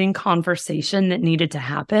challenging conversation that needed to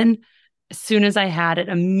happen. As soon as I had it,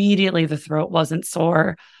 immediately the throat wasn't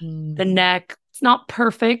sore. The neck, it's not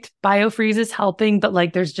perfect. BioFreeze is helping, but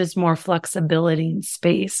like there's just more flexibility and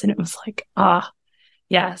space. And it was like,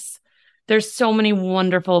 yes. There's so many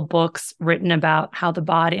wonderful books written about how the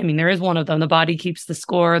body, there is one of them, the body keeps the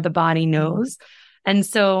score, the body knows. And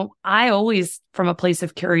so I always, from a place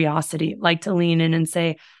of curiosity, like to lean in and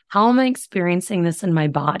say, how am I experiencing this in my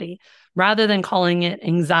body? Rather than calling it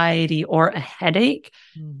anxiety or a headache,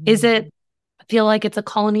 is it, I feel like it's a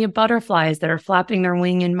colony of butterflies that are flapping their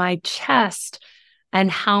wing in my chest?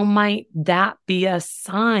 And how might that be a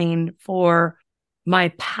sign for my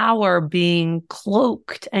power being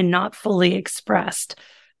cloaked and not fully expressed?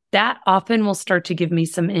 That often will start to give me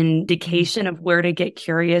some indication of where to get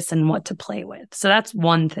curious and what to play with. So that's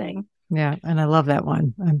one thing. Yeah. And I love that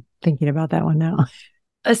one. I'm thinking about that one now.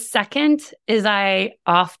 A second is I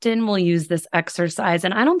often will use this exercise,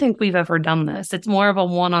 and I don't think we've ever done this. It's more of a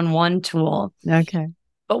one-on-one tool. Okay.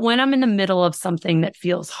 But when I'm in the middle of something that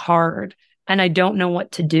feels hard and I don't know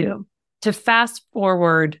what to do, to fast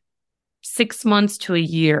forward 6 months to a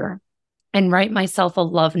year and write myself a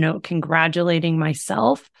love note congratulating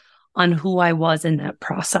myself on who I was in that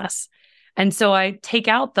process. And so I take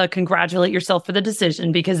out the congratulate yourself for the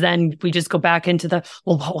decision, because then we just go back into the,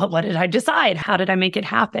 well, what did I decide? How did I make it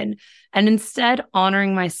happen? And instead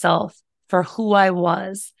honoring myself for who I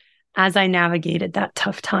was as I navigated that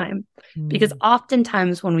tough time. Because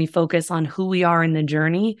oftentimes when we focus on who we are in the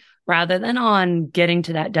journey, rather than on getting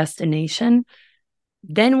to that destination,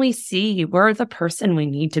 then we see we're the person we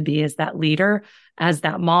need to be as that leader, as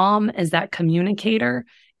that mom, as that communicator.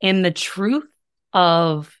 And the truth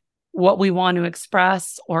of what we want to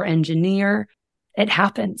express or engineer, it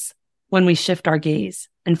happens when we shift our gaze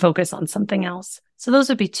and focus on something else. So those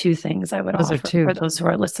would be two things I would offer for those who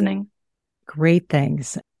are listening. Great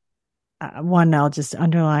things. One, I'll just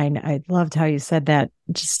underline, I loved how you said that,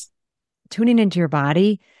 just tuning into your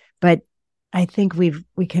body. But I think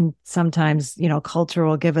we can sometimes, culture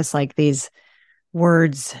will give us like these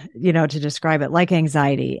words, to describe it, like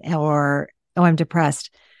anxiety or, oh, I'm depressed.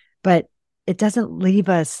 But it doesn't leave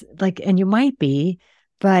us like, and you might be,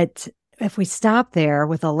 but if we stop there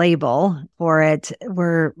with a label for it,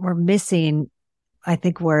 we're missing, I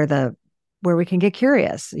think, where we can get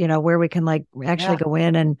curious, where we can like actually go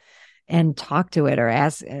in and talk to it or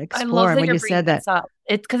explore. I love that when you said that, up.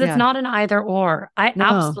 It's because it's not an either or. I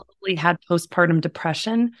absolutely had postpartum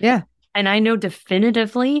depression. Yeah. And I know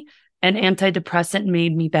definitively an antidepressant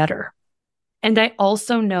made me better. And I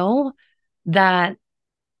also know that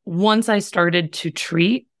once I started to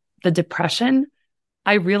treat the depression,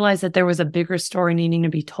 I realized that there was a bigger story needing to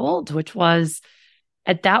be told, which was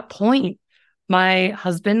at that point, my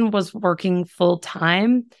husband was working full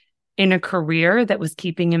time in a career that was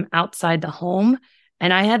keeping him outside the home.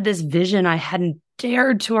 And I had this vision I hadn't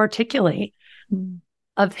dared to articulate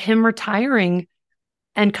of him retiring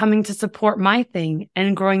and coming to support my thing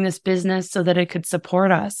and growing this business so that it could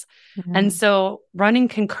support us. And so running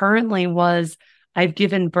concurrently was, I've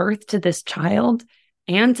given birth to this child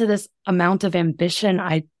and to this amount of ambition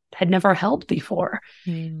I had never held before.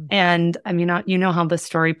 And you know how the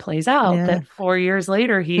story plays out, that 4 years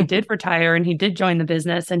later, he did retire and he did join the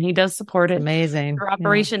business and he does support it. Amazing. For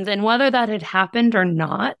operations. And whether that had happened or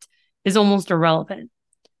not is almost irrelevant.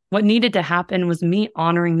 What needed to happen was me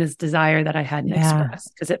honoring this desire that I hadn't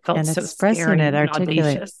expressed, because it felt and so expressing scary it, and articulate.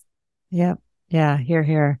 audacious. Yep. Yeah.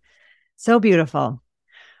 Here. So beautiful.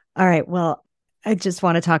 All right. Well, I just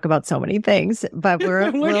want to talk about so many things, but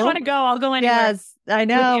where do you want to go? I'll go anywhere. Yes, I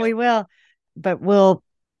know we will, but we'll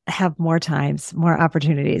have more times, more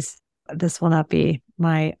opportunities this will not be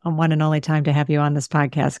my one and only time to have you on this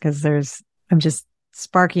podcast because I'm just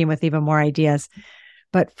sparking with even more ideas.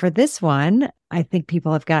 But for this one, I think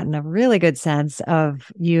people have gotten a really good sense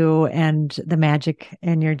of you and the magic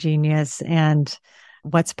and your genius and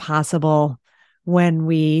what's possible when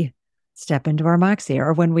we step into our moxie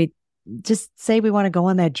or when we just say we want to go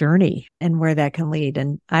on that journey and where that can lead.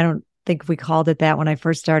 And I don't think we called it that when I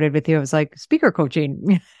first started with you. It was like speaker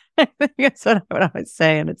coaching. I think that's what I was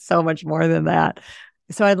saying. It's so much more than that.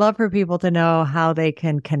 So I'd love for people to know how they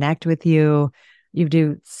can connect with you. You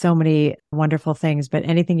do so many wonderful things, but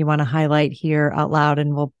anything you want to highlight here out loud,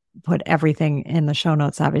 and we'll put everything in the show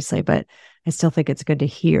notes, obviously, but I still think it's good to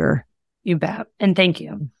hear. You bet. And thank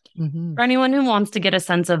you. Mm-hmm. For anyone who wants to get a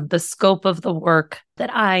sense of the scope of the work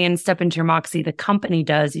that I and Step Into Your Moxie, the company,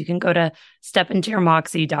 does, you can go to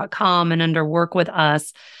stepintoyourmoxie.com, and under Work With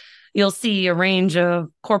Us, you'll see a range of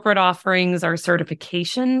corporate offerings, our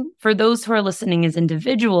certification. For those who are listening as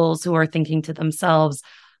individuals who are thinking to themselves,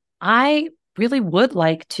 I really would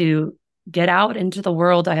like to get out into the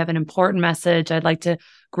world. I have an important message. I'd like to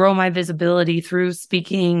grow my visibility through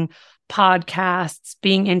speaking, podcasts,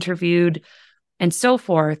 being interviewed, and so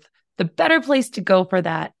forth. The better place to go for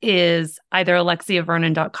that is either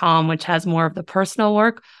alexiavernon.com, which has more of the personal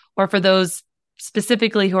work, or for those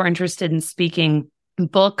specifically who are interested in speaking,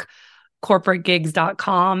 book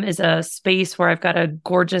corporategigs.com is a space where I've got a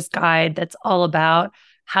gorgeous guide that's all about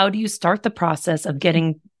how do you start the process of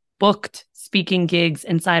getting booked speaking gigs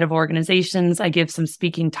inside of organizations. I give some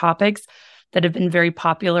speaking topics that have been very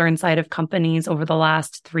popular inside of companies over the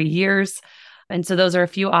last 3 years. And so those are a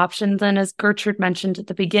few options. And as Gertrude mentioned at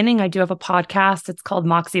the beginning, I do have a podcast. It's called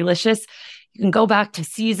Moxielicious. You can go back to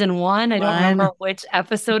season 1. I don't remember which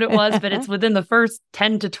episode it was, but it's within the first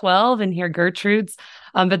 10 to 12 and hear Gertrude's.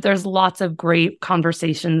 But there's lots of great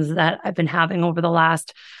conversations that I've been having over the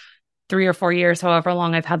last 3 or 4 years, however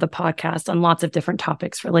long I've had the podcast, on lots of different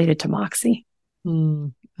topics related to Moxie.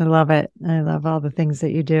 I love it. I love all the things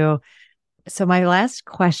that you do. So my last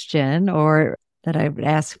question, or that I would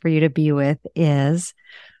ask for you to be with, is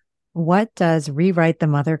what does Rewrite the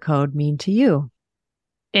Mother Code mean to you?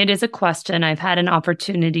 It is a question I've had an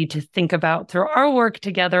opportunity to think about through our work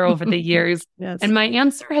together over the years. Yes. And my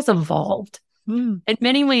answer has evolved. In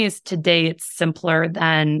many ways, today it's simpler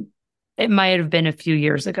than it might have been a few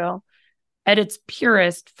years ago. At its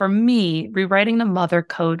purest, for me, rewriting the mother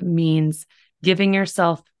code means giving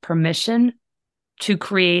yourself permission to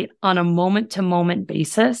create on a moment-to-moment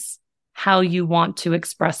basis how you want to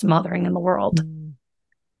express mothering in the world,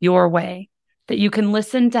 your way, that you can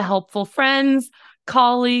listen to helpful friends,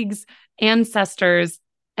 colleagues, ancestors,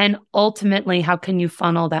 and ultimately, how can you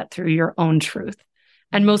funnel that through your own truth?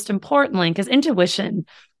 And most importantly, because intuition,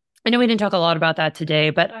 I know we didn't talk a lot about that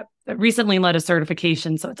today, but I recently led a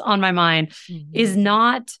certification, so it's on my mind, is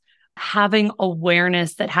not having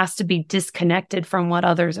awareness that has to be disconnected from what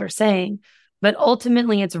others are saying, but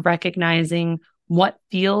ultimately it's recognizing what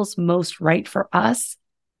feels most right for us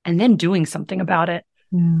and then doing something about it.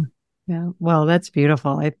 Yeah. Well, that's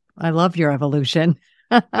beautiful. I love your evolution.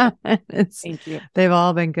 Thank you. They've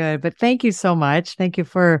all been good, but thank you so much. Thank you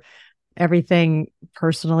for everything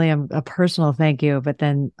personally, a personal thank you, but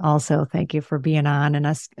then also thank you for being on and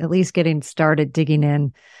us at least getting started digging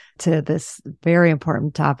in to this very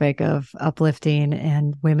important topic of uplifting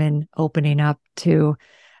and women opening up to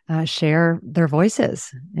share their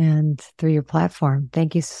voices and through your platform.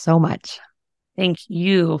 Thank you so much. Thank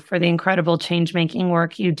you for the incredible change-making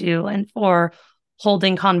work you do and for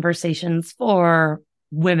holding conversations for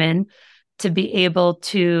women to be able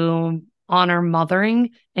to honor mothering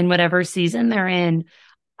in whatever season they're in.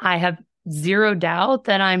 I have zero doubt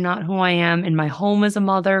that I'm not who I am in my home as a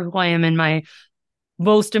mother, who I am in my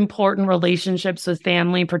most important relationships with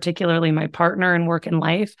family, particularly my partner and work and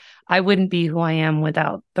life. I wouldn't be who I am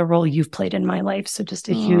without the role you've played in my life. So just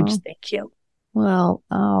a huge thank you. Well,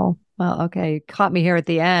 okay. You caught me here at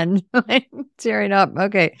the end, tearing up.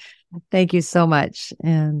 Okay. Thank you so much.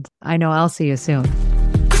 And I know I'll see you soon.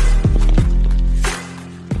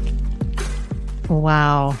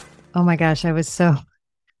 Wow. Oh my gosh. I was so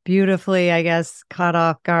beautifully, I guess, caught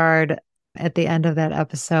off guard at the end of that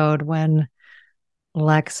episode when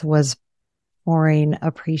Lex was pouring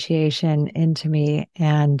appreciation into me.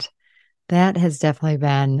 And that has definitely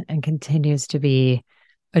been and continues to be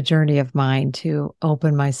a journey of mine to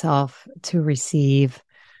open myself to receive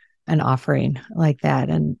an offering like that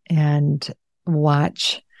and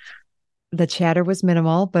watch. The chatter was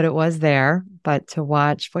minimal, but it was there. But to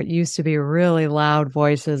watch what used to be really loud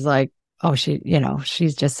voices like, oh,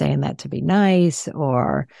 she's just saying that to be nice,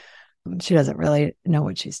 or she doesn't really know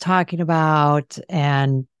what she's talking about.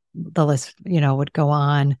 And the list, would go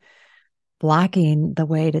on, blocking the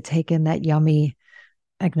way to take in that yummy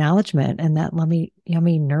acknowledgement and that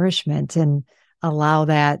yummy nourishment, and allow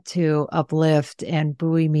that to uplift and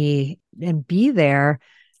buoy me and be there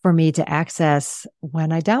for me to access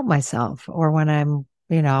when I doubt myself, or when I'm,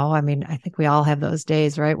 I think we all have those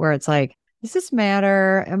days, right? Where it's like, does this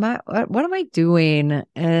matter? What am I doing?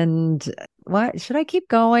 And what should I keep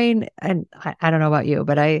going? And I don't know about you,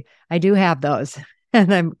 but I do have those.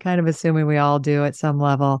 And I'm kind of assuming we all do at some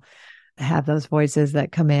level have those voices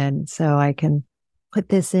that come in. So I can put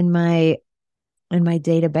this in my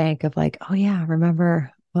data bank of like, oh yeah,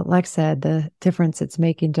 remember what Lex said, the difference it's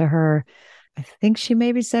making to her. I think she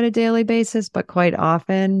maybe said a daily basis, but quite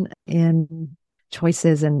often in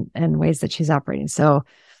choices and ways that she's operating. So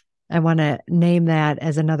I want to name that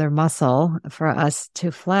as another muscle for us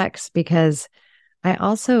to flex, because I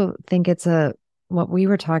also think it's what we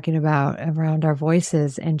were talking about around our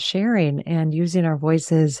voices and sharing and using our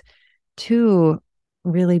voices to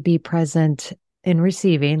really be present in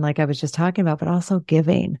receiving, like I was just talking about, but also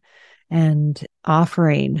giving and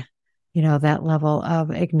offering, that level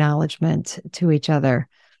of acknowledgement to each other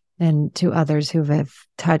and to others who have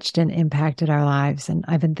touched and impacted our lives. And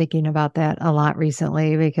I've been thinking about that a lot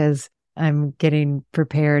recently, because I'm getting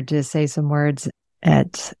prepared to say some words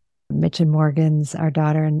at Mitch and Morgan's, our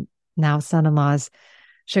daughter and now son-in-law's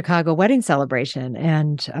Chicago wedding celebration.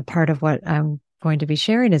 And a part of what I'm going to be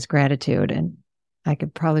sharing is gratitude. And I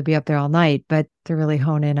could probably be up there all night, but to really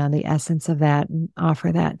hone in on the essence of that and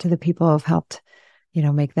offer that to the people who have helped,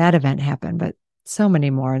 make that event happen. But so many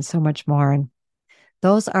more and so much more. And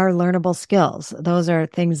those are learnable skills. Those are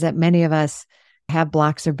things that many of us have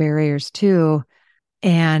blocks or barriers to.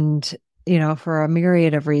 And, for a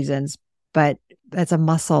myriad of reasons, but that's a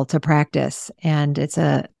muscle to practice. And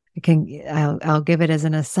I'll give it as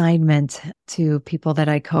an assignment to people that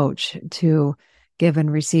I coach to give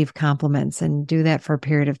and receive compliments, and do that for a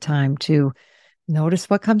period of time to notice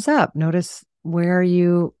what comes up, notice where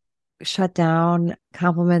you shut down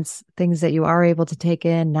compliments, things that you are able to take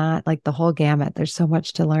in, not like the whole gamut. There's so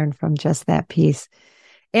much to learn from just that piece.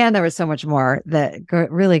 And there was so much more,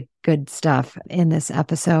 really good stuff in this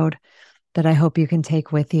episode that I hope you can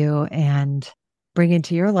take with you and bring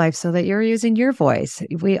into your life so that you're using your voice.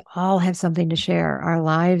 We all have something to share. Our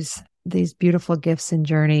lives, these beautiful gifts and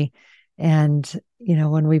journey. And,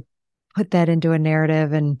 when we put that into a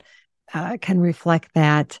narrative and can reflect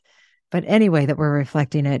that, but any way that we're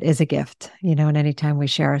reflecting it is a gift, and anytime we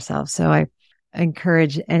share ourselves. So I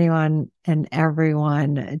encourage anyone and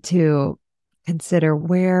everyone to consider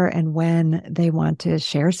where and when they want to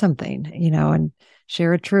share something, and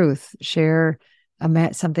share a truth, share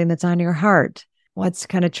something that's on your heart. What's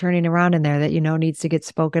kind of churning around in there that needs to get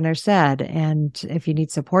spoken or said. And if you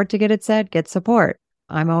need support to get it said, get support.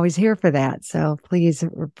 I'm always here for that. So please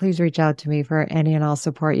reach out to me for any and all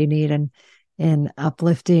support you need in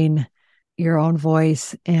uplifting your own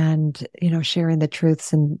voice and, sharing the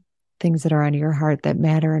truths and things that are on your heart that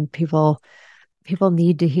matter and people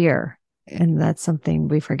need to hear. And that's something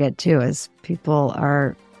we forget too, is people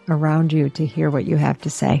are around you to hear what you have to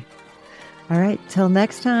say. All right. Till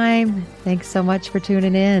next time. Thanks so much for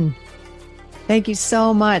tuning in. Thank you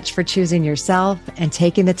so much for choosing yourself and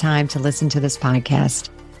taking the time to listen to this podcast.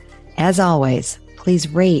 As always, please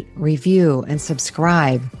rate, review, and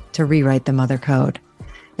subscribe to Rewrite the Mother Code.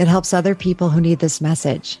 It helps other people who need this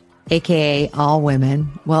message, aka all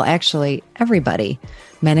women, well, actually everybody,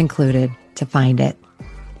 men included, to find it.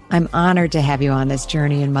 I'm honored to have you on this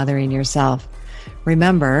journey in mothering yourself.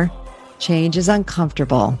 Remember, change is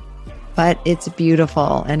uncomfortable, but it's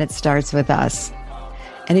beautiful, and it starts with us.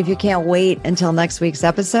 And if you can't wait until next week's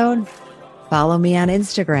episode, follow me on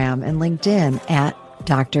Instagram and LinkedIn at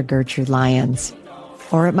Dr. Gertrude Lyons,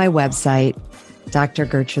 or at my website,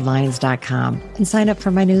 drgertrudelyons.com, and sign up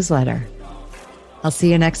for my newsletter. I'll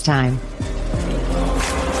see you next time.